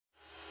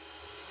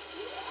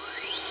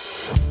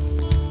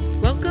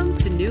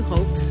New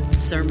Hope's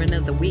Sermon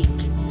of the Week.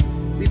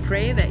 We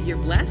pray that you're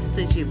blessed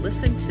as you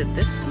listen to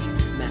this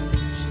week's message.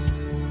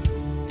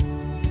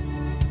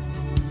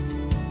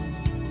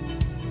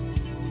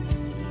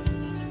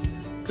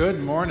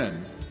 Good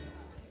morning.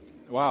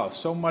 Wow,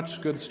 so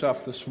much good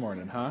stuff this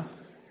morning, huh?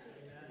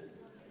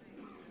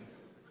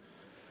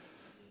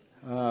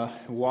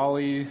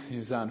 Wally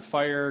is on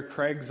fire.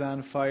 Craig's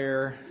on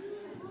fire.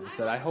 I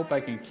said, I hope I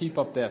can keep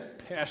up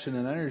that passion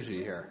and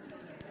energy here.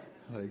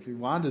 Like,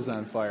 Wanda's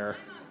on fire.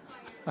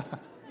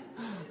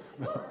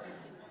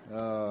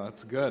 Oh,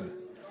 that's good.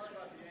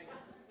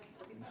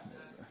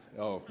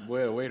 Oh,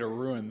 way to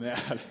ruin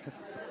that.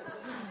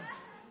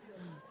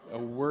 A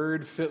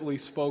word fitly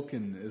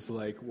spoken is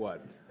like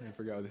what? I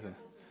forgot what they said.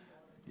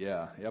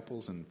 Yeah,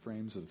 apples and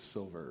frames of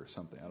silver or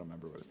something. I don't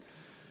remember what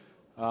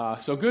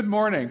it. So good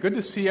morning. Good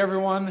to see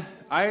everyone.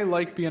 I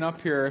like being up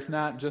here, if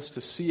not just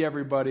to see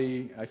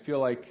everybody. I feel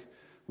like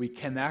we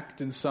connect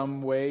in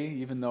some way,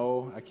 even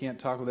though I can't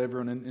talk with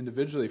everyone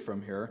individually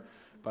from here.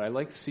 But I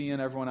like seeing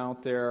everyone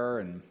out there,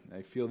 and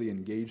I feel the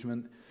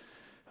engagement.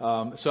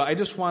 So I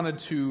just wanted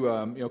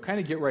to, kind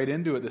of get right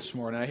into it this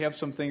morning. I have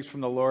some things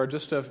from the Lord,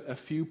 just a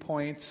few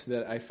points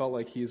that I felt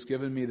like He's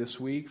given me this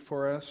week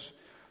for us.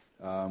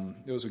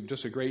 It was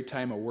just a great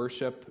time of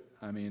worship.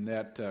 I mean,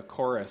 that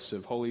chorus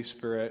of Holy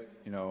Spirit,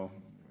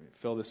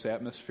 fill this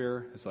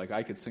atmosphere. It's like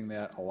I could sing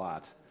that a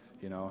lot.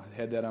 I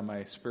had that on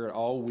my spirit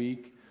all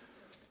week,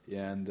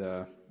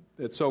 and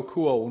it's so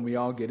cool when we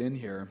all get in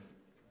here,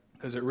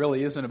 because it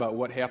really isn't about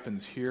what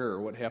happens here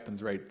or what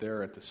happens right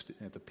there at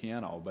the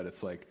piano, but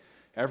it's like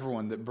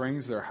everyone that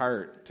brings their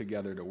heart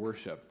together to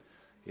worship.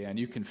 And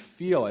you can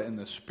feel it in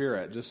the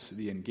spirit, just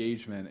the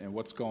engagement and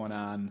what's going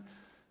on.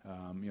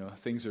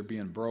 Things are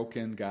being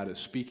broken. God is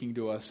speaking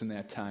to us in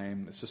that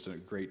time. It's just a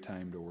great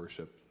time to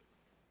worship.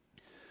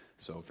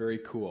 So very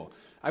cool.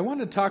 I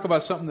wanted to talk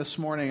about something this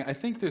morning. I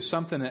think there's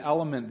an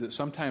element that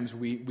sometimes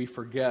we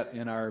forget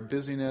in our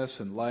busyness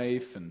and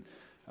life and,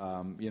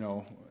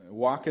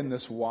 walking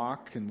this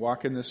walk and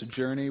walking this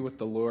journey with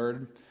the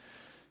Lord.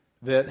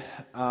 That,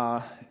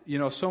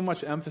 so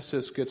much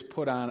emphasis gets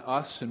put on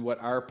us and what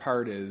our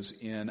part is.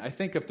 And I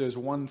think if there's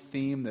one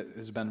theme that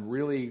has been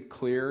really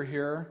clear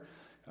here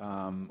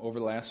over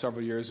the last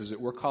several years is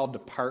that we're called to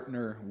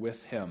partner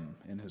with Him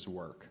in His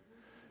work,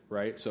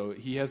 right? So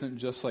He hasn't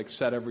just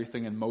set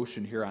everything in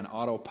motion here on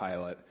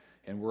autopilot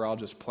and we're all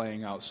just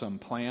playing out some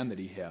plan that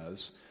He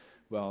has.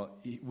 Well,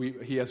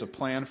 He has a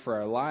plan for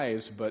our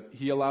lives, but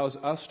He allows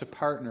us to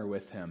partner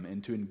with Him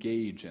and to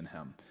engage in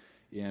Him.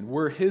 And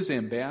we're His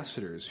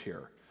ambassadors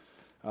here.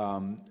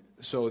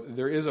 So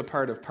there is a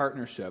part of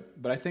partnership.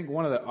 But I think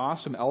one of the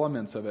awesome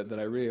elements of it that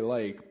I really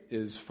like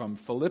is from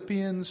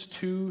Philippians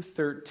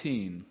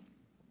 2:13.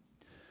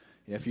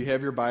 If you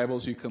have your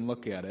Bibles, you can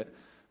look at it.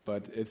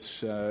 But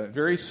it's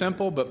very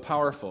simple but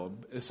powerful.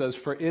 It says,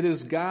 "For it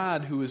is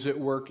God who is at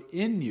work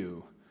in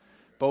you,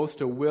 both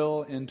to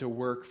will and to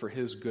work for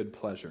His good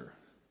pleasure."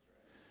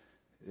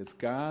 It's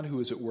God who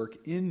is at work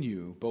in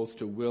you, both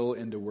to will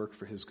and to work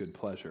for His good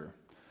pleasure.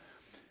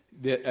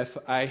 That if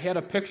I had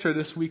a picture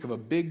this week of a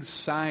big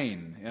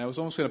sign, and I was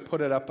almost going to put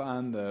it up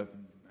on the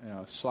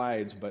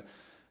slides, but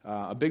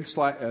a big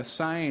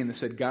sign that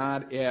said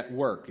 "God at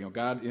work."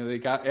 God. They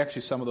got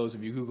actually some of those.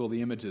 If you Google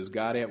the images,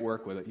 God at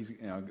work with it. He's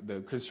the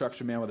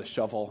construction man with a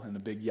shovel and a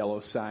big yellow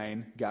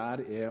sign,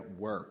 God at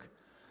work.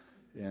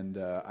 And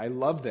I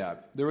love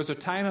that. There was a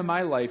time in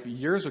my life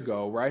years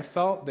ago where I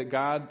felt that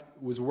God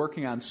was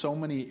working on so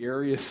many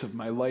areas of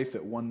my life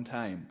at one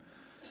time.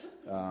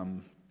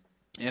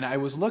 And I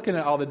was looking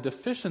at all the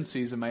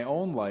deficiencies in my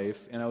own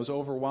life, and I was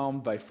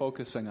overwhelmed by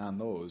focusing on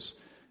those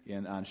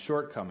and on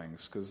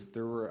shortcomings, because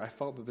I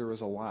felt that there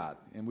was a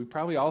lot. And we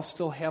probably all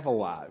still have a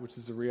lot, which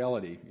is the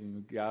reality.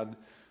 God,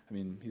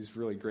 He's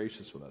really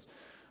gracious with us.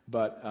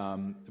 But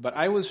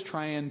I was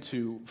trying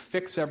to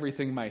fix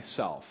everything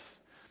myself.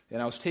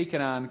 And I was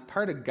taking on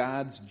part of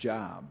God's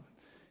job.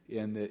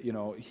 And that,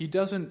 He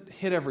doesn't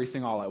hit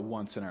everything all at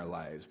once in our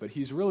lives, but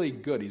He's really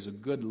good. He's a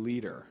good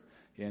leader,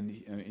 and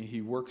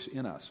He works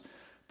in us.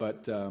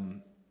 But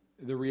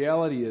the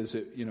reality is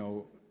that,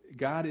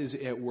 God is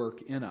at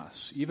work in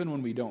us, even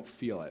when we don't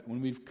feel it.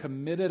 When we've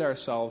committed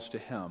ourselves to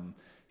Him,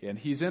 and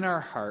He's in our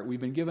heart, we've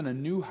been given a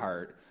new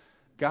heart,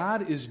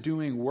 God is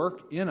doing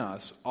work in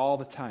us all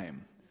the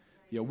time.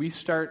 We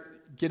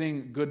start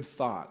getting good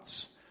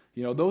thoughts.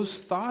 Those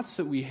thoughts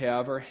that we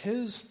have are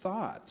His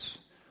thoughts.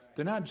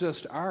 They're not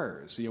just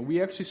ours.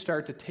 We actually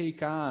start to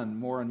take on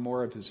more and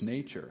more of His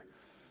nature.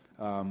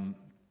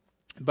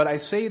 But I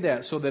say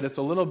that so that it's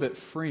a little bit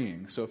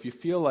freeing. So if you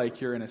feel like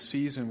you're in a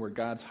season where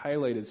God's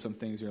highlighted some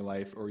things in your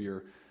life, or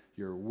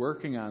you're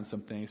working on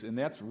some things, and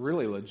that's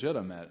really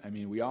legitimate.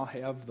 We all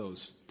have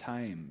those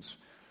times.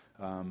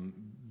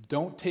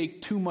 Don't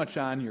take too much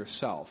on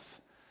yourself.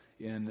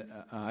 And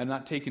I'm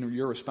not taking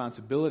your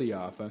responsibility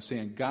off. I'm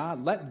saying,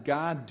 let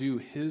God do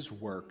His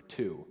work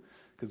too.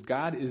 Because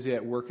God is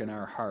at work in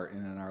our heart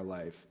and in our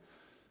life.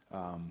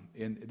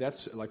 And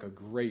that's like a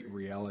great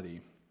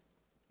reality.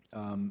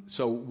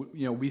 So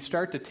we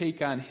start to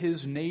take on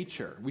His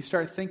nature. We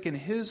start thinking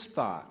His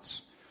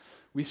thoughts.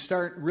 we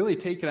start really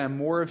taking on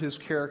more of his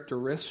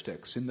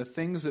characteristics, and the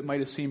things that might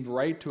have seemed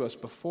right to us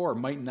before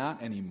might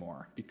not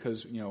anymore,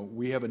 because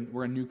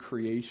we're a new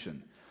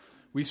creation.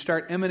 We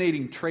start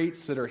emanating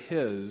traits that are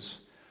his.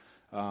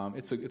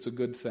 It's a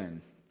good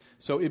thing.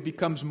 So it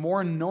becomes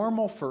more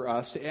normal for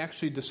us to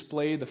actually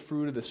display the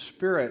fruit of the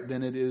Spirit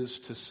than it is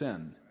to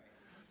sin.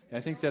 And I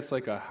think that's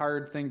like a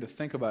hard thing to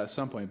think about at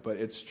some point, but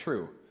it's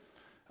true.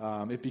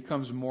 It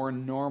becomes more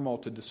normal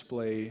to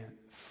display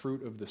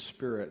fruit of the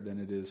Spirit than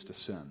it is to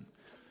sin.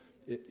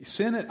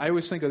 Sin, I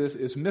always think of this,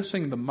 is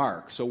missing the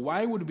mark. So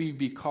why would we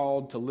be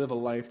called to live a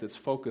life that's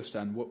focused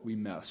on what we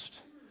missed?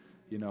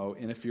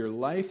 And if your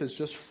life is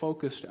just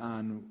focused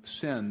on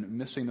sin,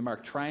 missing the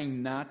mark,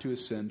 trying not to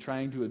sin,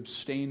 trying to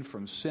abstain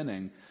from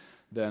sinning,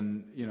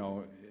 then,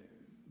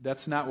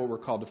 that's not what we're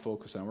called to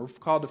focus on. We're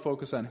called to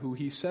focus on who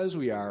he says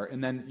we are,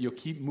 and then you'll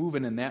keep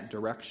moving in that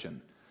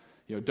direction.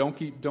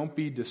 Don't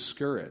be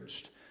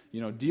discouraged.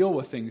 Deal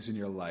with things in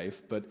your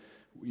life, but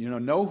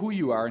know who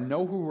you are,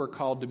 know who we're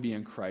called to be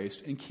in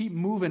Christ, and keep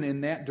moving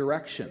in that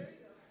direction.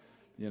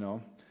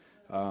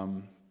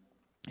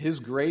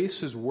 His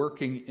grace is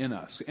working in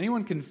us.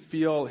 Anyone can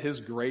feel his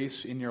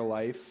grace in your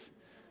life,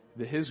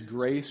 his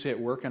grace at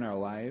work in our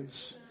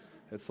lives.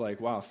 It's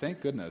like, wow,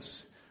 thank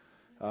goodness.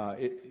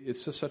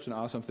 It's just such an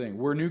awesome thing.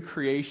 We're a new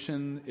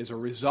creation. As a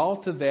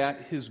result of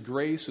that, his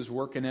grace is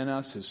working in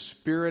us. His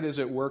Spirit is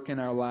at work in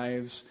our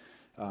lives.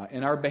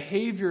 And our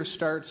behavior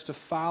starts to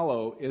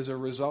follow as a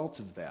result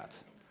of that.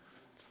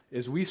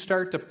 As we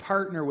start to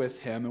partner with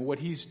him and what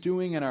he's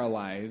doing in our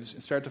lives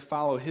and start to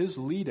follow his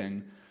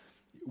leading,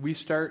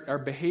 our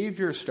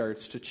behavior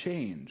starts to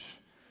change.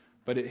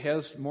 But it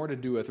has more to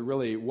do with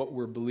really what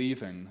we're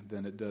believing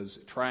than it does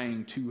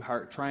trying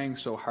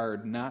so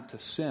hard not to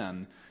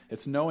sin.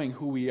 It's knowing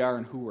who we are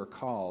and who we're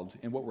called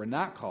and what we're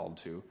not called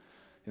to,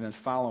 and then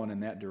following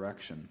in that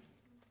direction.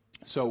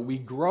 So we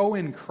grow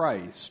in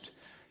Christ,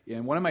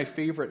 and one of my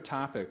favorite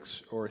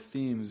topics or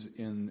themes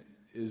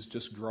is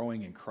just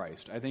growing in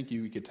Christ. I think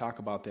we could talk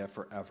about that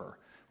forever.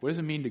 What does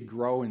it mean to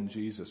grow in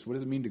Jesus? What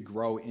does it mean to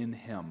grow in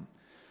him?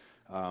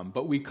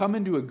 But we come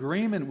into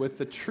agreement with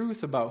the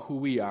truth about who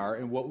we are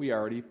and what we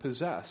already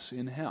possess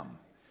in him.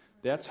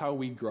 That's how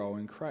we grow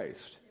in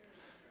Christ.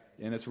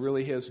 And it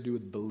really has to do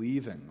with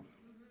believing.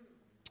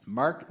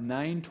 Mark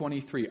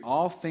 9:23,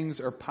 all things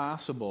are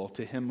possible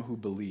to him who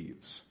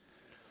believes.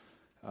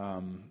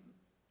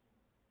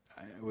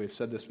 We've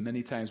said this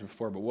many times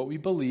before, but what we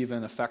believe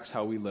in affects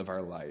how we live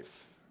our life,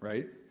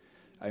 right?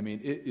 I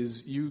mean,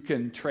 you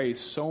can trace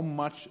so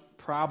much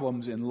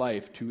problems in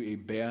life to a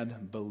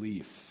bad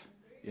belief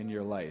in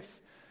your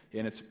life.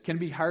 And it can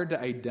be hard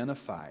to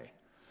identify,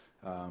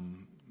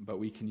 but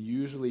we can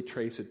usually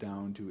trace it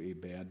down to a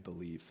bad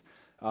belief.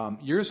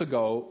 Years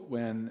ago,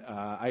 when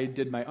I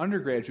did my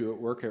undergraduate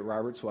work at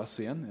Roberts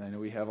Wesleyan, and I know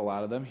we have a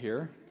lot of them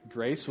here,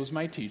 Grace was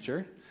my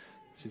teacher.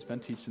 She's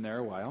been teaching there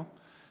a while.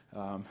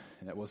 And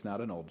that was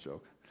not an old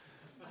joke.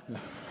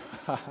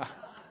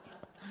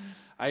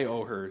 I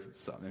owe her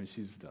something. I mean,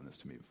 she's done this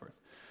to me before.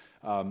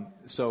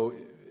 So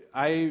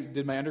I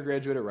did my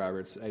undergraduate at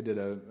Roberts. I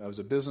was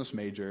a business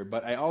major,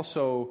 but I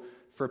also,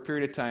 for a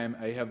period of time,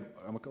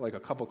 I'm like a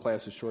couple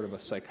classes short of a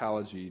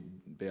psychology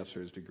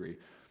bachelor's degree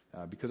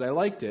because I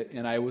liked it,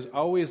 and I was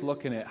always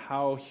looking at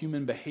how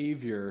human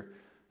behavior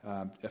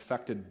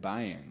affected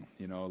buying,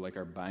 like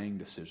our buying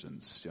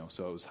decisions.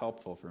 So it was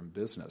helpful for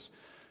business.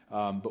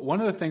 But one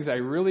of the things I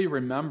really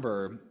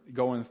remember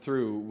going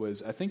through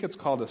was, I think it's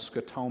called a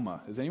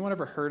scotoma. Has anyone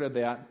ever heard of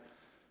that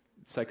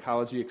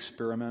psychology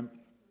experiment?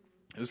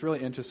 It was really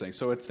interesting.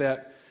 So it's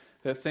that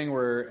thing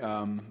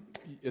where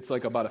it's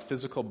like about a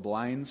physical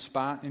blind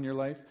spot in your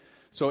life.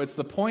 So it's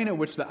the point at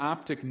which the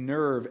optic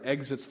nerve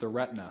exits the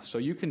retina. So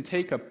you can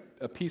take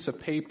a piece of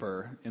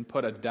paper and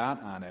put a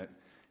dot on it.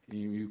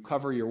 You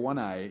cover your one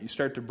eye. You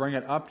start to bring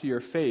it up to your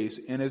face.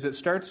 And as it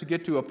starts to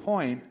get to a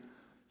point,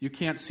 you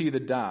can't see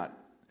the dot.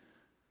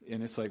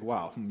 And it's like,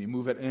 wow, you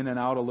move it in and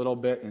out a little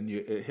bit, and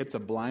it hits a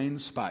blind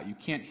spot. You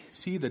can't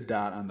see the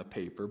dot on the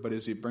paper, but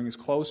as it brings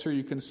closer,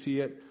 you can see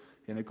it,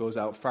 and it goes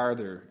out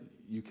farther,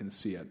 you can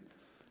see it.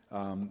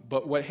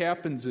 But what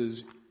happens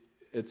is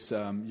it's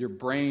your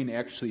brain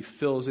actually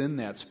fills in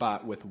that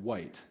spot with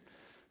white.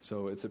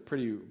 So it's a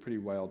pretty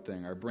wild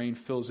thing. Our brain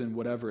fills in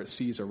whatever it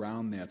sees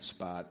around that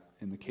spot.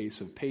 In the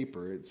case of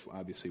paper, it's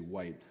obviously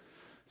white.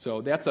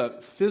 So that's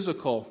a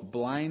physical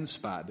blind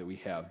spot that we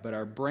have, but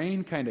our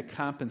brain kind of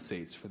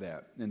compensates for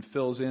that and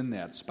fills in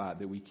that spot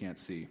that we can't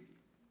see.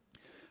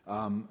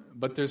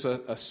 But there's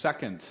a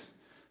second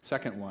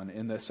one,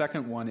 and the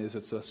second one is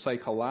it's a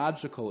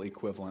psychological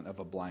equivalent of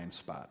a blind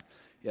spot.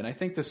 And I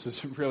think this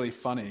is really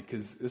funny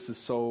because this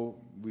is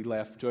we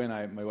laugh, Joy and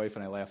I, my wife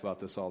and I laugh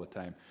about this all the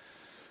time.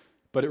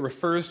 But it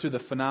refers to the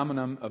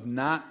phenomenon of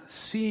not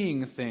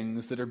seeing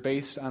things that are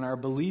based on our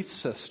belief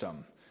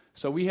system.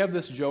 So we have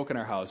this joke in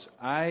our house.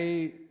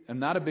 I am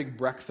not a big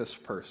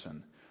breakfast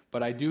person,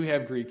 but I do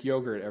have Greek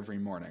yogurt every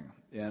morning.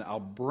 And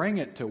I'll bring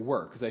it to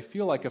work because I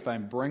feel like if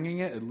I'm bringing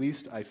it, at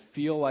least I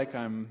feel like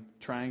I'm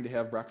trying to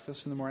have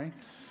breakfast in the morning.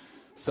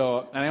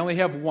 So, and I only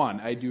have one.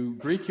 I do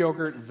Greek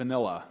yogurt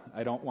vanilla.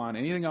 I don't want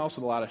anything else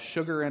with a lot of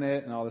sugar in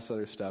it and all this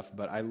other stuff,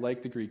 but I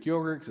like the Greek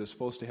yogurt because it's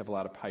supposed to have a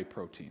lot of high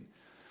protein.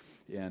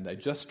 And I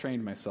just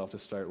trained myself to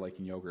start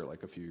liking yogurt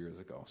like a few years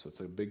ago, so it's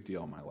a big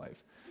deal in my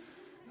life.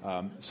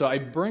 So I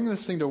bring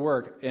this thing to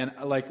work, and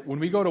like when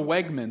we go to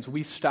Wegmans,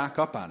 we stock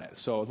up on it.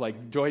 So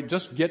like, Joy,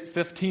 just get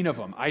 15 of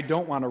them. I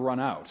don't want to run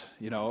out.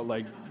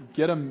 Like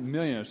get a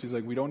million. She's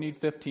like, we don't need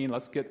 15.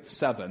 Let's get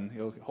 7.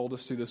 He'll hold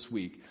us through this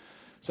week.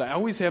 So I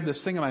always have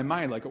this thing in my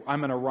mind, like I'm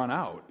going to run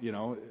out.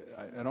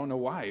 I don't know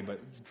why,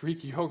 but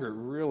Greek yogurt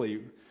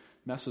really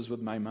messes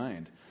with my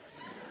mind.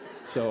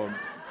 So,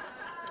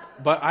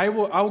 but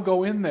I'll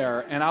go in there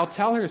and I'll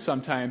tell her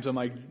sometimes. I'm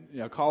like,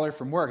 call her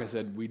from work. I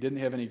said, we didn't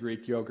have any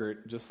Greek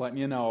yogurt. Just letting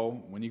you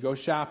know, when you go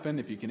shopping,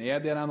 if you can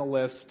add that on the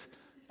list.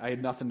 I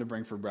had nothing to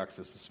bring for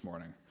breakfast this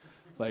morning.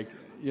 Like,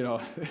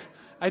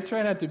 I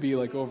try not to be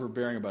like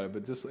overbearing about it,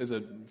 but just as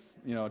a,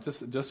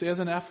 just as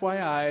an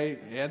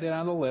FYI, add that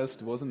on the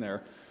list. It wasn't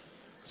there.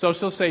 So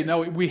she'll say, no,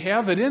 we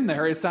have it in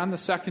there. It's on the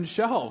second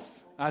shelf.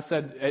 I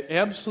said, it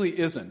absolutely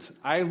isn't.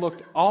 I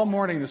looked all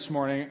morning this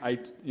morning. I,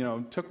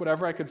 took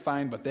whatever I could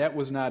find, but that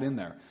was not in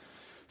there.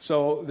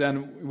 So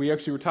then we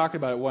actually were talking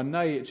about it one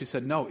night, and she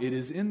said, no, it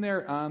is in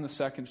there on the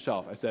second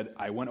shelf. I said,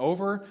 I went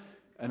over,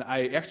 and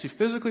I actually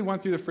physically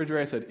went through the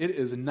refrigerator. I said, it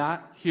is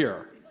not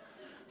here.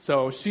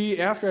 So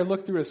she, after I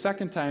looked through it a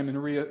second time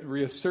and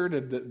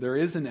reasserted that there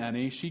isn't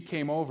any, she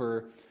came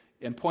over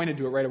and pointed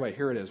to it right away.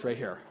 Here it is, right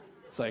here.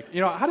 It's like,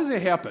 how does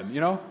it happen,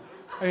 I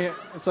mean,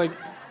 it's like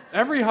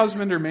every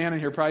husband or man in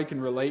here probably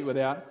can relate with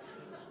that.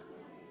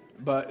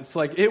 But it's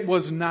like, it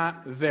was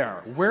not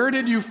there. Where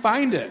did you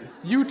find it?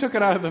 You took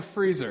it out of the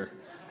freezer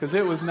because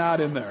it was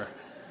not in there.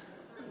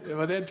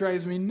 Well, that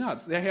drives me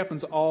nuts. That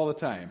happens all the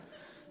time.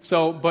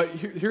 So, but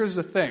here's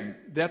the thing.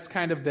 That's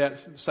kind of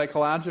that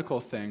psychological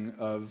thing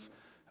of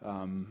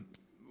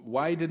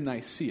why didn't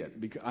I see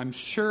it? Because I'm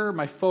sure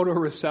my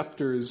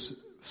photoreceptors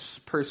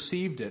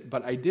perceived it,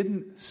 but I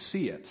didn't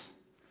see it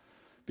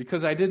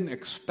because I didn't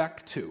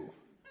expect to.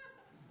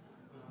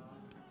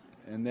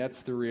 And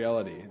that's the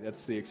reality.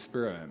 That's the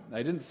experiment.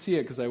 I didn't see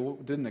it because I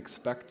didn't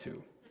expect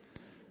to.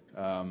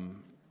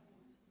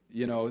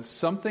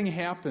 Something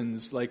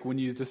happens, like when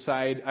you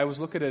decide, I was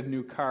looking at a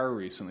new car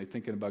recently,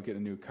 thinking about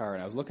getting a new car,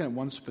 and I was looking at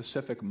one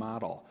specific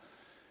model.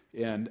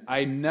 And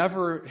I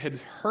never had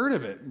heard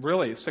of it,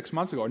 really, 6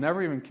 months ago. I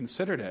never even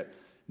considered it.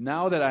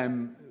 Now that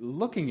I'm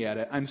looking at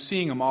it, I'm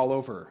seeing them all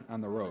over on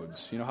the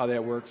roads. You know how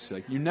that works?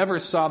 Like, you never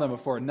saw them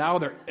before. Now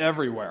they're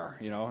everywhere.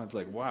 It's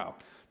like, wow.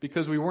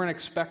 Because we weren't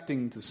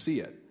expecting to see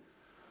it.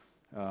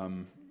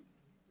 It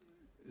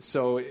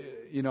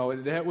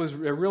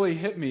really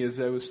hit me as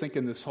I was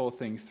thinking this whole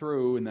thing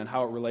through and then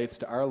how it relates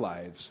to our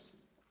lives.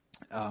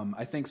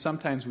 I think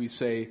sometimes we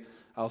say,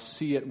 I'll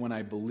see it when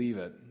I believe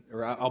it,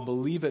 or I'll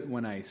believe it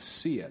when I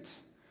see it.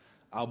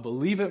 I'll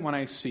believe it when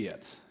I see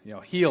it.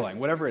 Healing,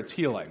 whatever it's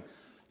healing.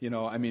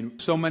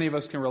 So many of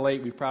us can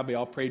relate. We've probably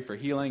all prayed for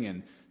healing,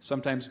 and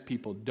sometimes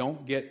people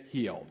don't get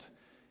healed.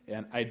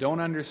 And I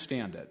don't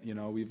understand it.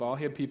 We've all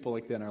had people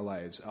like that in our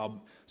lives.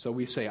 So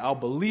we say, I'll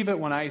believe it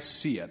when I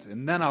see it,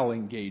 and then I'll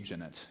engage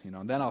in it.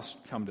 And then I'll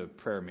come to a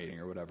prayer meeting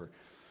or whatever.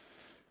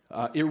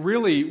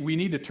 We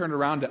need to turn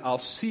around to, I'll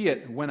see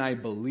it when I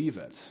believe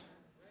it.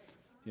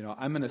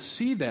 I'm going to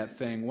see that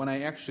thing when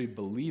I actually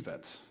believe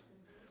it.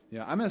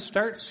 I'm going to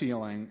start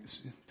I'm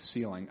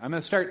going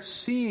to start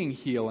seeing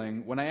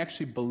healing when I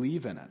actually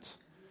believe in it.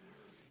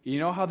 You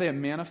know how that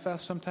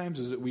manifests sometimes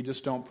is that we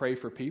just don't pray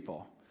for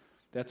people.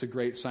 That's a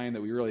great sign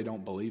that we really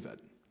don't believe it.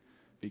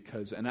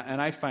 Because, and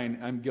I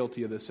find I'm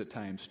guilty of this at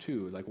times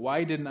too. Like,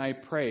 why didn't I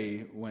pray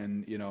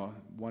when,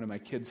 one of my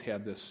kids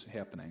had this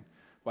happening?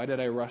 Why did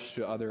I rush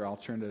to other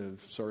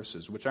alternative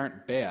sources, which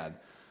aren't bad?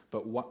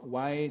 But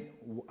why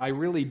I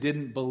really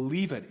didn't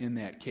believe it in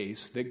that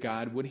case that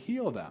God would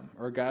heal them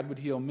or God would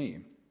heal me.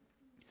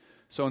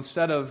 So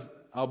instead of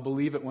I'll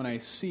believe it when I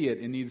see it,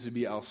 it needs to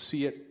be I'll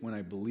see it when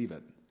I believe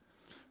it.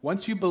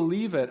 Once you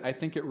believe it, I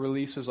think it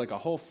releases like a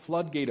whole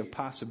floodgate of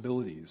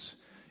possibilities.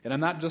 And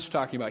I'm not just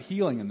talking about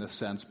healing in this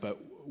sense, but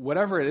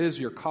whatever it is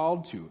you're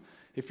called to.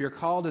 If you're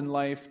called in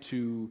life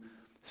to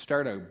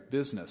start a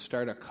business,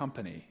 start a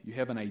company, you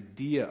have an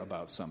idea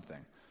about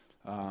something.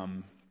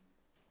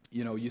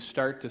 You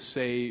start to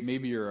say,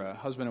 maybe you're a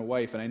husband and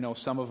wife, and I know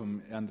some of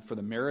them, for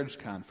the marriage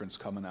conference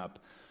coming up,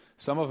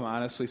 some of them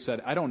honestly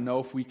said, I don't know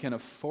if we can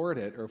afford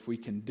it or if we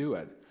can do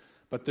it.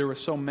 But there were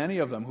so many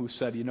of them who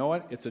said, you know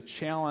what, it's a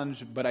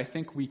challenge, but I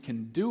think we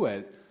can do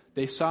it.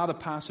 They saw the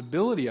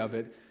possibility of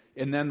it,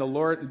 and then the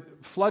Lord,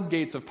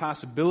 floodgates of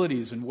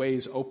possibilities and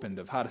ways opened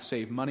of how to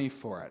save money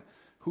for it.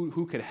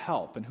 Who could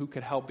help, and who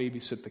could help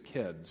babysit the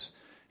kids.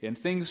 And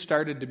things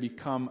started to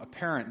become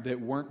apparent that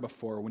weren't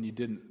before when you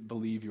didn't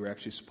believe you were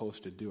actually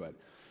supposed to do it.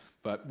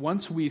 But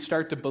once we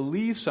start to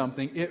believe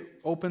something, it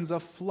opens a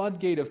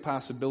floodgate of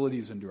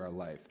possibilities into our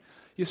life.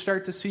 You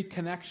start to see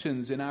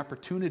connections and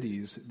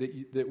opportunities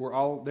that were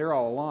all there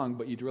all along,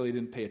 but you really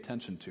didn't pay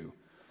attention to.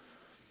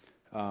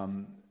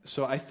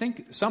 So I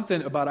think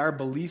something about our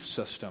belief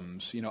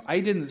systems, I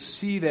didn't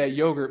see that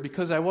yogurt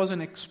because I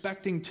wasn't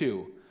expecting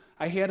to.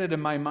 I had it in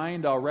my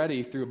mind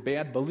already through a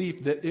bad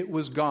belief that it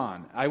was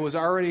gone. I was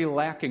already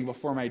lacking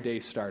before my day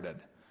started.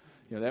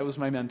 That was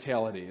my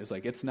mentality. It's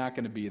like, it's not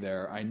going to be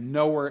there. I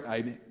know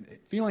I'm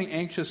feeling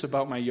anxious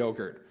about my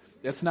yogurt.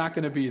 It's not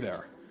going to be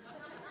there.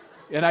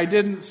 And I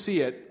didn't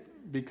see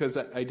it because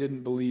I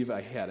didn't believe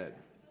I had it.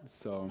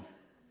 So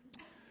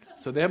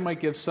that might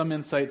give some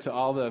insight to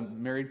all the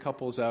married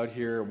couples out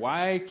here.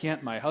 Why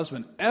can't my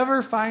husband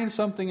ever find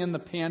something in the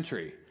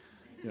pantry?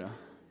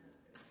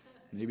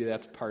 Maybe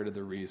that's part of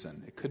the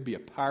reason. It could be a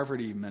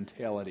poverty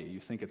mentality. You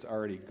think it's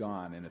already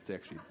gone, and it's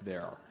actually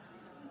there.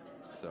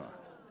 So,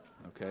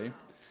 okay,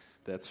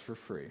 that's for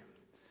free.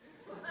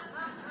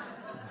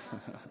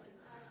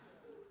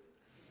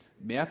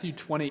 Matthew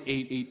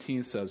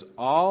 28:18 says,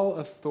 "All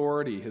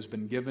authority has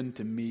been given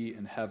to me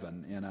in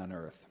heaven and on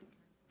earth."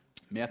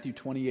 Matthew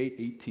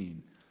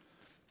 28:18.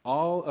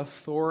 All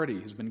authority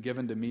has been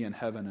given to me in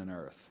heaven and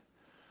earth.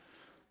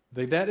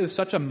 That is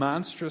such a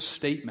monstrous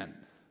statement.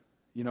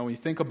 When you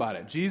think about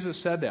it, Jesus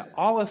said that.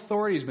 All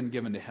authority has been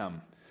given to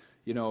him.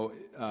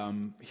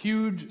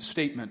 Huge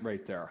statement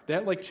right there.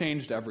 That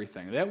changed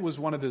everything. That was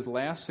one of his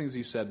last things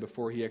he said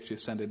before he actually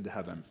ascended to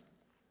heaven.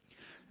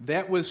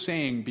 That was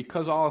saying,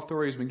 because all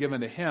authority has been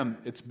given to him,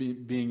 it's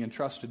being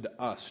entrusted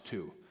to us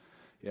too.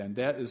 And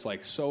that is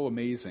so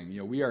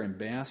amazing. We are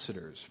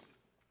ambassadors.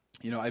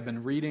 I've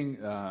been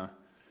reading over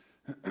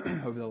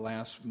the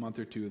last month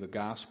or two the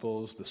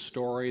Gospels, the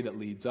story that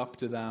leads up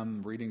to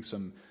them, reading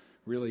some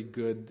really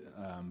good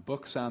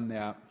books on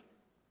that.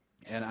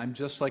 And I'm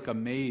just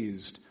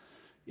amazed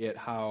at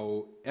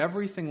how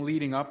everything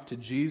leading up to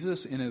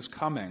Jesus in his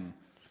coming,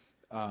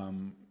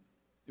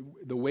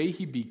 the way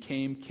he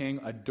became king,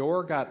 a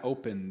door got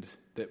opened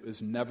that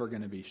was never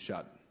going to be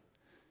shut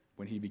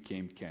when he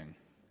became king.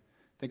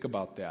 Think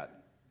about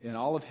that. In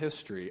all of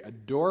history, a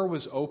door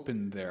was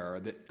opened there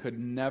that could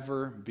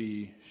never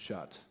be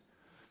shut,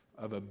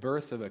 of a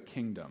birth of a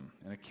kingdom,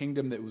 and a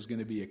kingdom that was going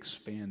to be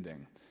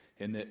expanding.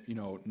 And that,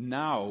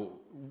 now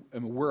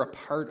we're a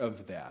part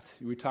of that.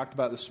 We talked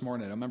about this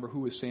morning. I don't remember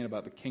who was saying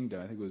about the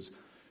kingdom. I think it was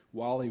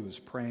Wally was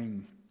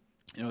praying,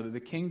 that the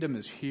kingdom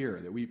is here,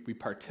 that we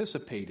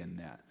participate in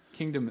that.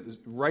 Kingdom is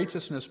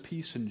righteousness,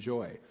 peace, and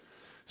joy.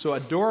 So a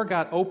door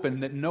got open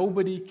that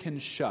nobody can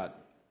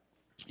shut.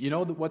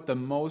 What the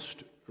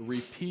most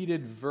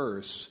repeated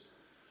verse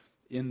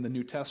in the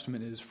New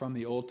Testament is from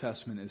the Old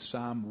Testament is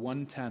Psalm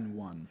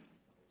 110:1,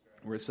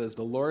 where it says,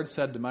 "The Lord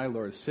said to my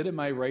Lord, sit at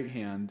my right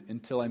hand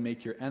until I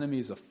make your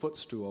enemies a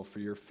footstool for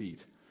your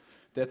feet."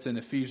 That's in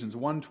Ephesians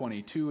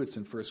 1:22. It's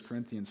in 1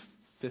 Corinthians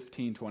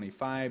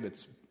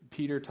 15:25.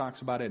 Peter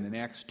talks about it in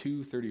Acts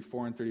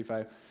 2:34 and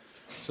 35.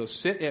 So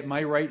sit at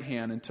my right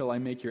hand until I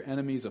make your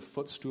enemies a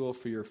footstool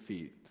for your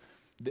feet.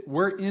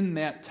 We're in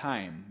that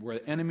time where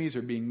the enemies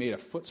are being made a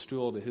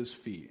footstool to his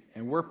feet,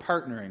 and we're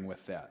partnering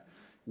with that.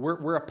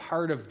 We're a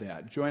part of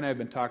that. Joy and I have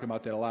been talking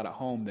about that a lot at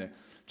home, that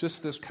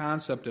just this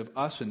concept of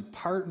us and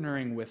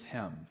partnering with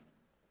him,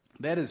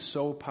 that is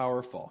so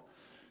powerful.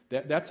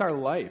 That's our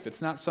life.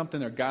 It's not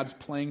something that God's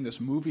playing this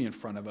movie in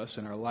front of us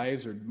and our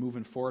lives are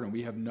moving forward and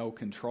we have no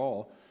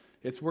control.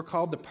 We're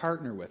called to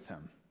partner with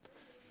him.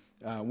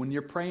 When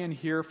you're praying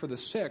here for the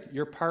sick,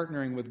 you're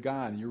partnering with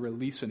God and you're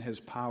releasing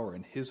his power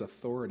and his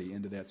authority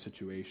into that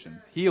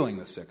situation. Healing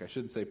the sick. I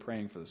shouldn't say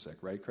praying for the sick,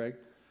 right, Craig?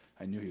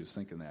 I knew he was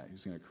thinking that. He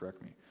was going to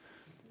correct me.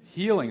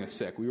 Healing the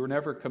sick. We were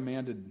never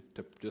commanded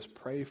to just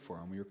pray for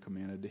them. We were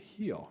commanded to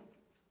heal.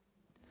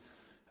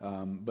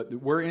 But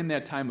we're in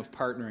that time of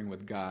partnering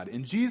with God.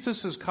 And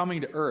Jesus is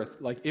coming to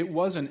earth. It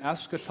was an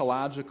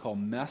eschatological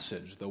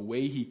message, the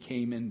way he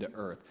came into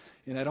earth.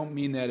 And I don't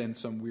mean that in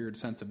some weird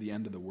sense of the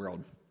end of the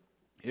world.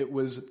 It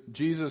was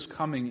Jesus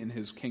coming in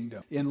his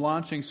kingdom, in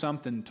launching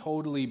something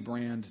totally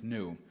brand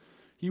new.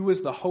 He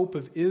was the hope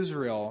of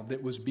Israel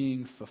that was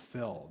being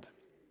fulfilled.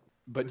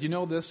 But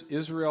this,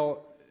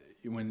 Israel,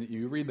 when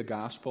you read the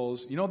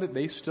Gospels, that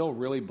they still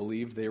really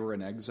believed they were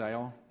in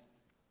exile?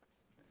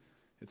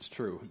 It's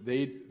true.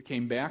 They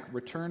came back,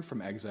 returned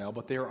from exile,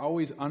 but they were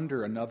always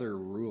under another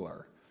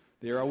ruler.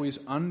 They were always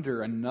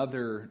under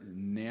another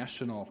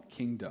national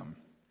kingdom.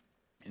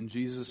 In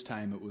Jesus'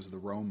 time, it was the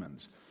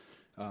Romans.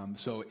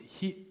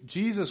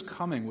 Jesus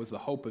coming was the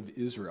hope of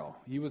Israel.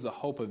 He was the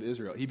hope of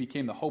Israel. He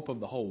became the hope of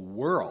the whole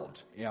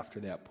world after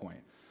that point.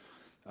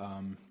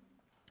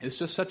 It's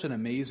just such an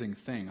amazing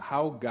thing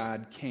how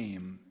God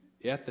came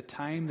at the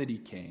time that he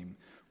came.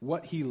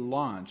 What he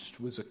launched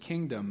was a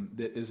kingdom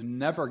that is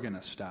never going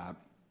to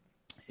stop.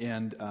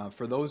 And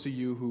for those of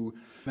you who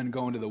have been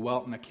going to the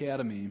Welton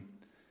Academy,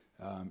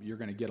 you're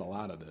going to get a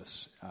lot of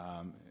this.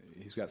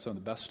 He's got some of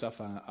the best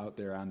stuff out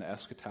there on the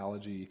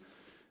eschatology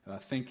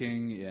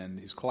thinking, and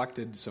he's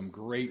collected some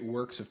great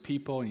works of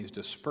people, and he's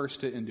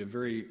dispersed it into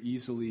very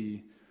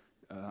easily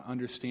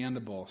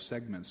understandable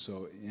segments.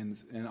 So,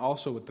 and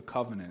also with the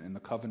covenant and the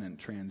covenant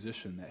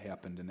transition that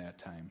happened in that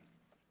time.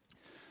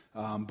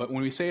 But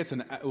when we say it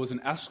was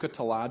an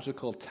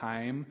eschatological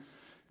time,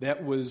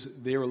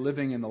 They were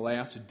living in the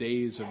last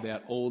days of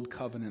that old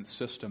covenant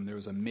system. There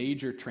was a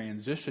major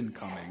transition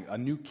coming. A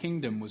new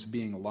kingdom was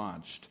being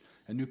launched.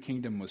 A new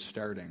kingdom was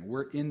starting.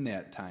 We're in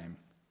that time.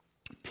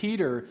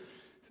 Peter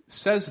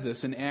says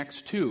this in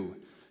Acts 2.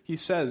 He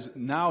says,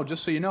 now,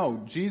 just so you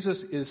know,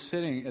 Jesus is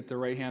sitting at the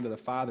right hand of the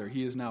Father.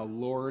 He is now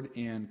Lord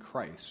and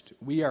Christ.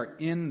 We are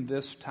in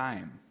this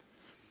time.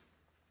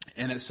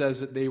 And it says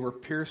that they were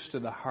pierced to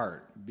the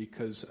heart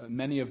because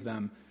many of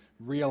them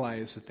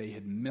realized that they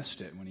had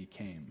missed it when he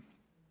came.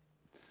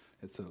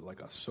 It's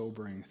like a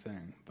sobering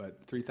thing. But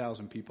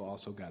 3,000 people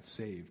also got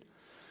saved.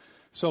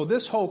 So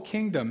this whole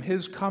kingdom,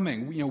 his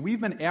coming,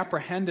 we've been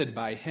apprehended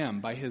by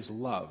him, by his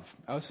love.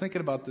 I was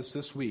thinking about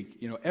this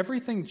week.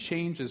 Everything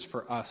changes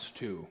for us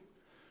too.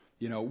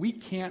 We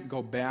can't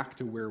go back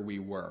to where we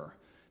were.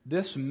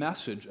 This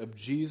message of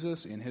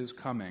Jesus and his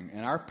coming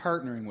and our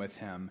partnering with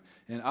him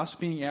and us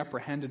being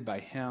apprehended by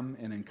him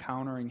and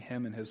encountering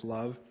him and his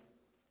love,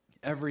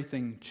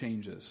 everything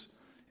changes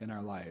in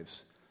our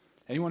lives.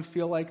 Anyone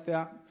feel like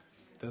that?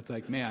 That's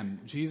like, man,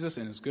 Jesus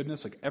and his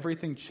goodness, like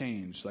everything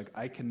changed. Like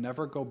I can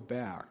never go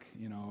back.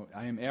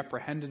 I am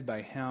apprehended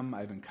by him.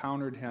 I've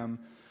encountered him.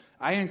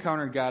 I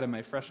encountered God in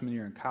my freshman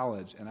year in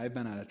college, and I've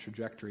been on a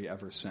trajectory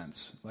ever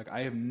since. Like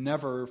I have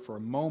never for a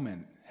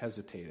moment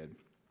hesitated.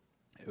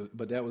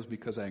 But that was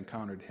because I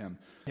encountered him.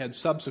 I had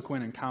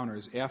subsequent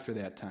encounters after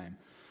that time.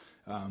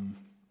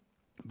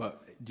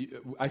 But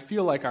I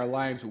feel like our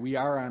lives, we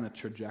are on a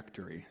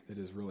trajectory that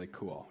is really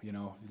cool.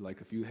 Like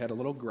if you had a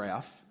little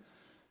graph,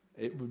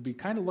 it would be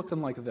kind of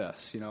looking like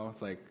this,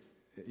 It's like,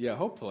 yeah,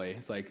 hopefully.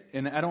 It's like,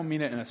 and I don't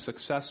mean it in a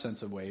success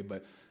sense of way,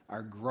 but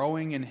our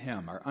growing in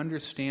him, our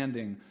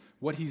understanding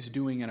what he's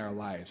doing in our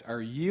lives, our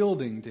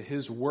yielding to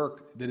his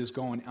work that is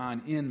going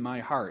on in my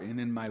heart and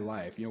in my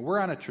life. We're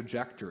on a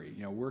trajectory.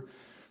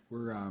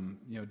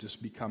 We're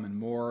just becoming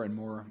more and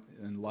more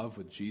in love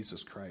with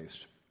Jesus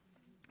Christ.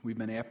 We've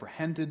been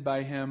apprehended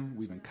by him.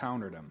 We've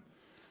encountered him.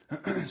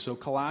 So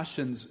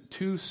Colossians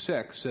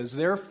 2:6 says,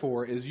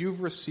 therefore, as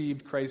you've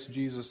received Christ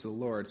Jesus the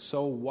Lord,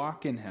 so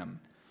walk in him,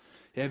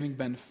 having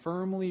been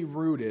firmly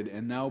rooted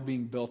and now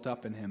being built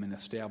up in him and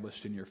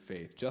established in your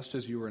faith, just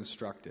as you were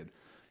instructed,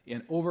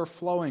 and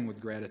overflowing with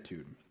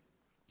gratitude.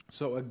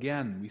 So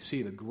again, we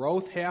see the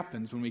growth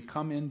happens when we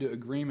come into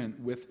agreement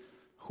with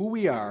who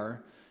we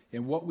are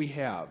and what we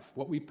have,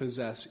 what we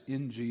possess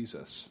in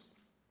Jesus.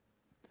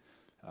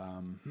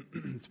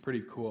 It's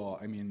pretty cool.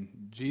 I mean,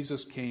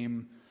 Jesus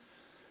came,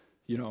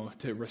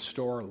 to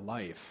restore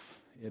life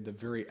in the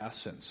very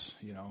essence,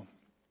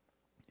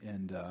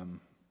 And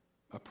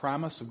a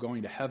promise of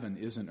going to heaven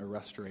isn't a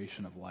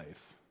restoration of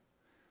life.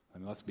 I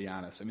mean, let's be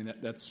honest. I mean,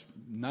 that's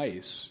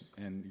nice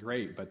and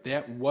great, but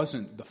that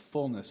wasn't the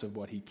fullness of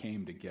what he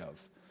came to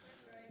give.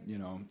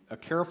 A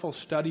careful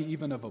study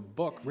even of a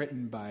book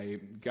written by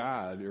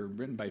God or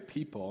written by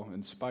people,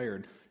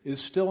 inspired, is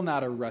still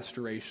not a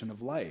restoration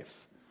of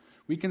life.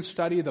 We can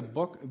study the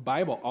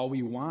Bible all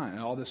we want,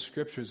 and all the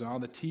scriptures and all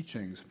the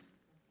teachings.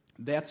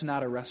 That's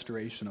not a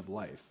restoration of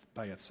life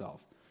by itself.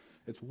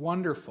 It's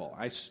wonderful.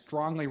 I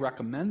strongly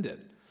recommend it,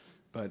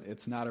 but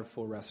it's not a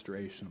full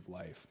restoration of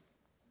life.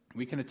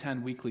 We can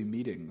attend weekly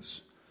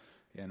meetings,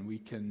 and we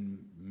can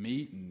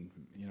meet and,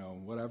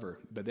 whatever,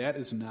 but that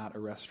is not a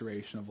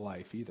restoration of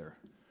life either.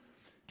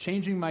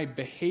 Changing my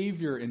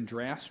behavior in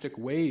drastic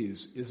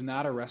ways is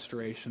not a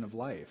restoration of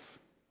life.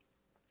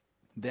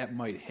 That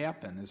might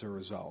happen as a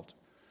result.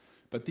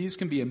 But these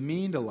can be a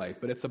mean to life,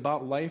 but it's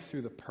about life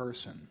through the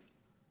person.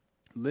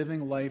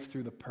 Living life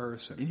through the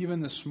person. And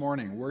even this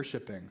morning,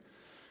 worshiping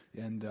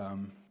and,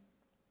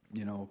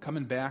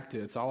 coming back to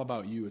it's all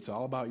about you. It's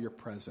all about your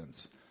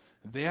presence.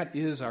 That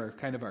is our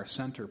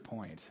center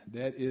point.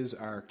 That is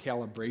our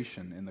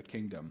calibration in the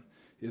kingdom,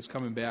 is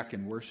coming back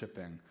and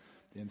worshiping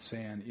and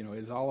saying,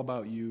 it's all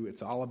about you.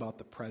 It's all about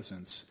the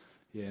presence.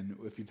 And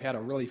if you've had a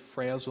really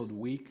frazzled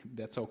week,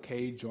 that's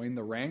okay. Join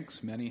the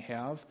ranks. Many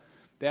have.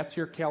 That's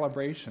your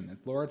calibration.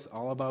 Lord, it's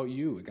all about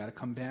you. We've got to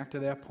come back to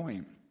that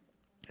point.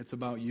 It's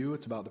about you.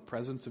 It's about the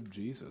presence of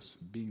Jesus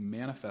being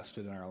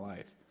manifested in our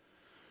life.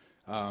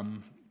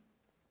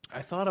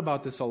 I thought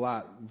about this a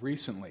lot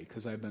recently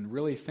because I've been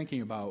really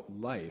thinking about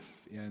life.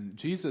 And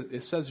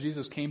it says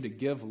Jesus came to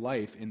give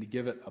life and to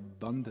give it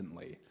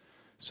abundantly.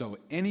 So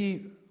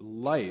any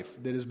life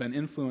that has been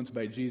influenced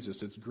by Jesus,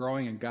 that's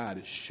growing in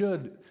God,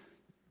 should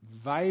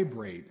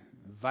vibrate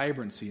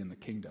vibrancy in the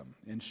kingdom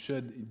and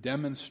should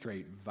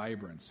demonstrate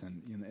vibrance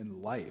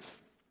in life.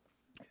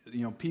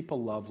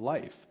 People love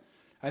life.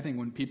 I think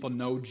when people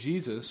know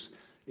Jesus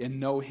and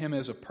know him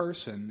as a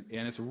person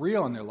and it's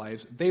real in their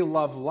lives, they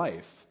love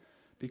life.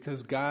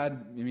 Because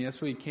God,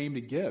 that's what he came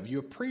to give. You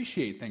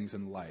appreciate things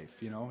in life,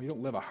 You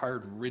don't live a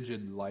hard,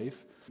 rigid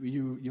life.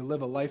 You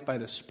live a life by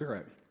the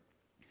Spirit.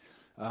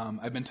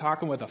 I've been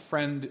talking with a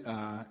friend,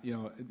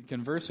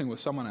 conversing with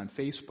someone on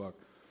Facebook.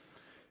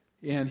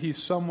 And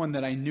he's someone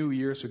that I knew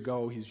years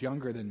ago. He's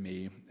younger than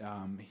me.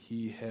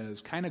 He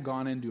has kind of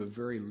gone into a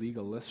very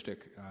legalistic,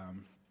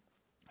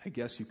 I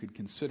guess you could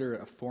consider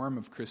a form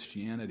of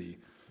Christianity.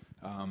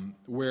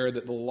 where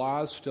the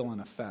law is still in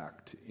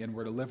effect, and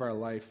we're to live our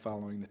life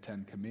following the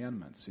Ten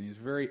Commandments. And he's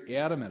very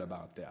adamant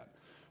about that.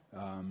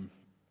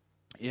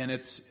 And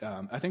it's,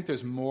 I think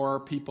there's more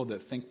people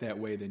that think that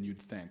way than you'd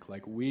think.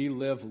 Like, we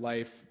live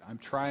life, I'm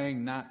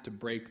trying not to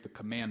break the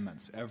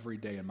commandments every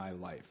day in my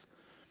life.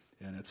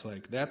 And it's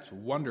like, that's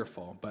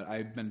wonderful. But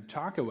I've been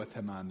talking with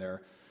him on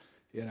there,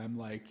 and I'm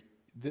like,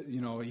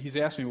 he's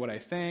asked me what I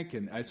think,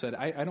 and I said,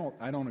 I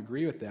don't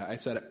agree with that. I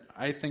said,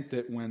 I think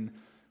that when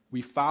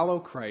we follow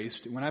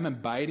Christ, when I'm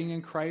abiding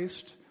in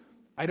Christ,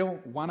 I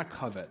don't want to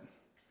covet.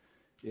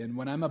 And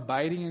when I'm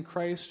abiding in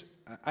Christ,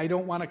 I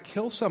don't want to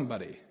kill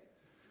somebody.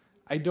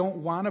 I don't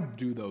want to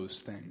do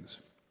those things.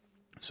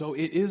 So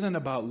it isn't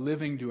about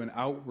living to an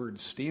outward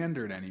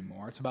standard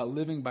anymore. It's about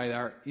living by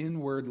our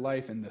inward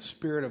life and the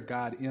Spirit of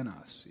God in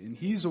us. And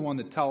He's the one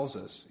that tells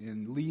us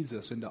and leads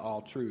us into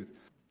all truth.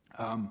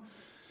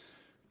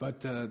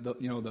 But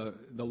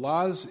the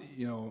laws,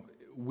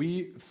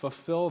 we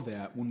fulfill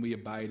that when we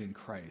abide in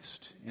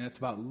Christ. And it's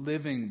about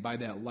living by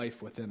that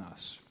life within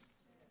us.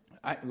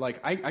 I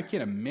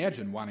can't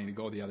imagine wanting to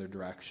go the other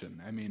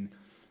direction. I mean,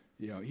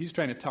 he's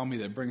trying to tell me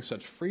that it brings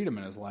such freedom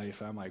in his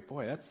life. I'm like,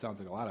 boy, that sounds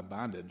like a lot of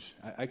bondage.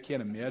 I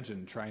can't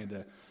imagine trying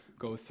to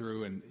go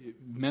through and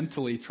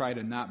mentally try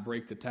to not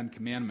break the Ten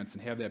Commandments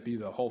and have that be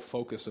the whole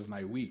focus of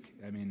my week.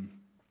 I mean,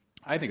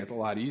 I think it's a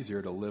lot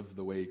easier to live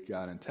the way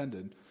God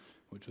intended,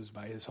 which was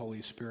by His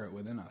Holy Spirit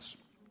within us.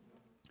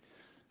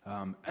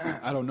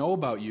 I don't know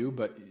about you,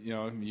 but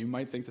you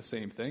might think the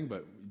same thing.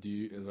 But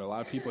is there a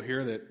lot of people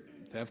here that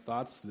have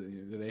thoughts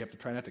that they have to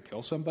try not to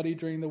kill somebody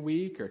during the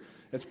week? Or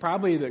it's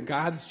probably that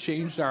God's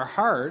changed our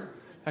heart.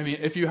 I mean,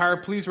 if you are,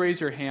 please raise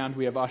your hand.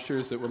 We have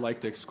ushers that would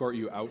like to escort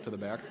you out to the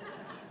back.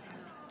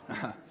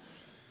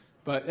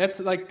 But it's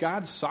like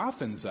God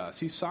softens us.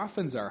 He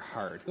softens our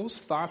heart. Those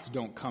thoughts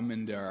don't come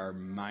into our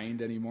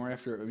mind anymore.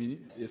 If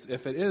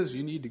it is,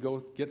 you need to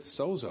go get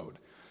sozoed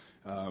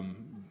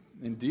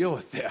and deal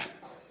with that.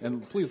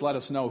 And please let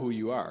us know who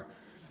you are.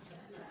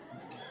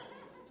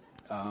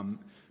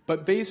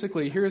 But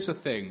basically, here's the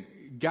thing.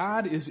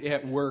 God is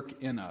at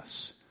work in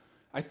us.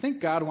 I think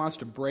God wants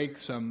to break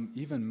some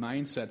even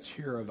mindsets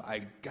here of,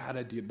 I got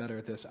to do better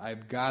at this.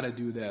 I've got to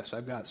do this.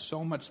 I've got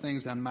so much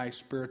things on my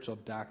spiritual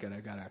docket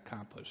I've got to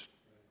accomplish.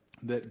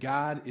 That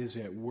God is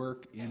at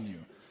work in you.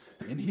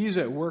 And He's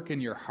at work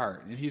in your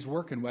heart. And He's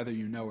working whether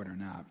you know it or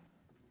not.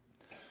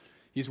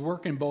 He's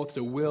working both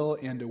to will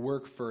and to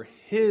work for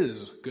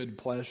His good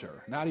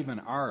pleasure, not even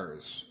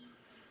ours.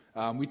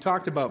 We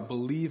talked about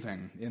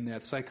believing in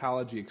that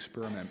psychology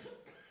experiment,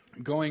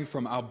 going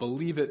from I'll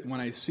believe it when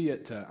I see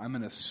it to I'm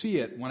going to see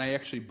it when I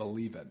actually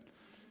believe it.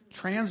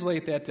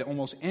 Translate that to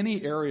almost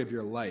any area of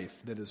your life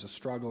that is a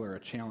struggle or a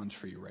challenge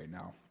for you right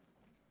now.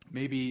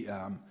 Maybe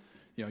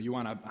you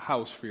want a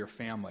house for your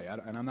family,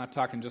 and I'm not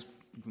talking just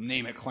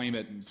name it, claim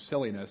it,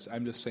 silliness.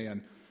 I'm just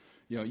saying,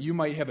 you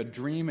might have a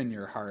dream in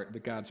your heart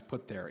that God's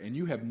put there, and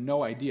you have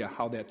no idea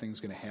how that thing's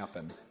going to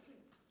happen.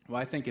 Well,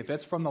 I think if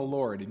it's from the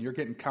Lord and you're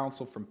getting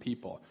counsel from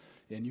people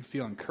and you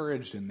feel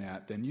encouraged in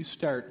that, then you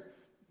start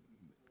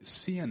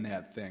seeing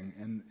that thing,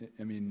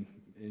 and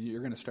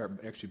you're going to start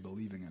actually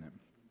believing in it.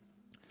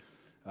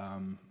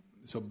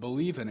 So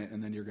believe in it,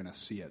 and then you're going to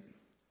see it.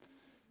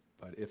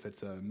 But if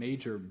it's a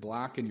major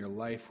block in your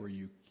life where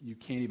you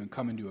can't even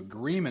come into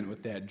agreement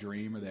with that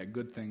dream or that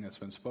good thing that's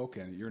been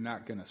spoken, you're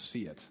not going to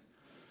see it.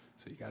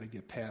 So you got to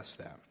get past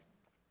that.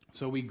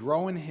 So we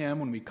grow in Him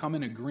when we come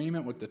in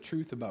agreement with the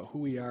truth about who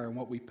we are and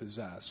what we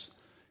possess.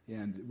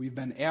 And we've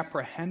been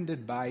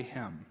apprehended by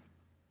Him.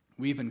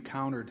 We've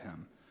encountered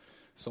Him.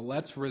 So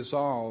let's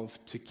resolve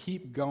to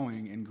keep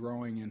going and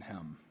growing in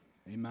Him.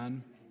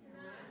 Amen?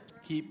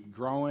 Keep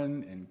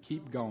growing and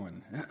keep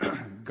going.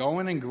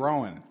 Going and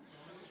growing.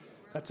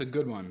 That's a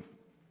good one.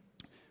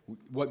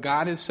 What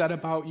God has said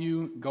about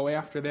you, go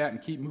after that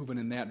and keep moving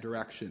in that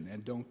direction.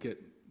 And don't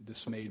get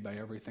dismayed by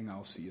everything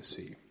else that you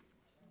see.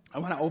 I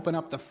want to open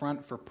up the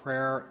front for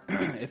prayer.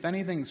 If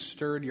anything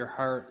stirred your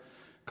heart,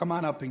 come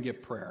on up and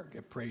get prayer.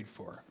 Get prayed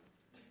for.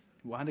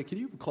 Wanda, can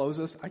you close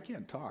us? I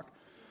can't talk.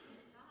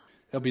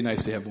 It'll be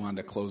nice to have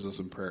Wanda close us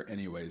in prayer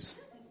anyways.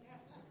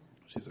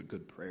 She's a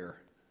good prayer.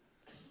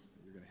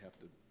 You're going to have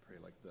to pray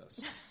like this.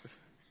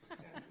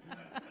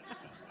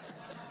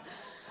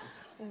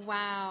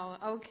 Wow.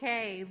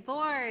 Okay.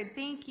 Lord,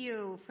 thank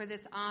you for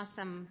this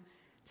awesome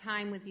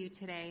time with you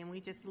today. And we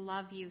just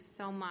love you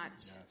so much.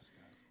 Yes.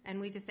 And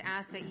we just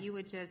ask that you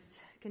would just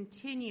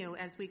continue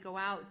as we go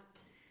out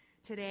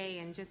today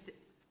and just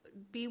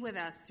be with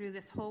us through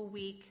this whole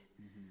week.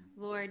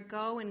 Mm-hmm. Lord,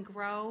 go and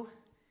grow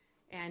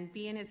and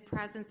be in His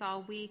presence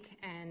all week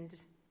and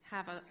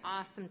have an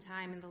awesome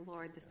time in the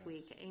Lord this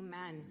week.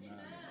 Amen.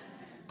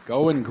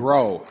 Go and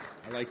grow.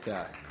 I like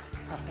that.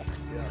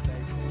 Yeah,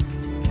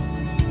 thanks.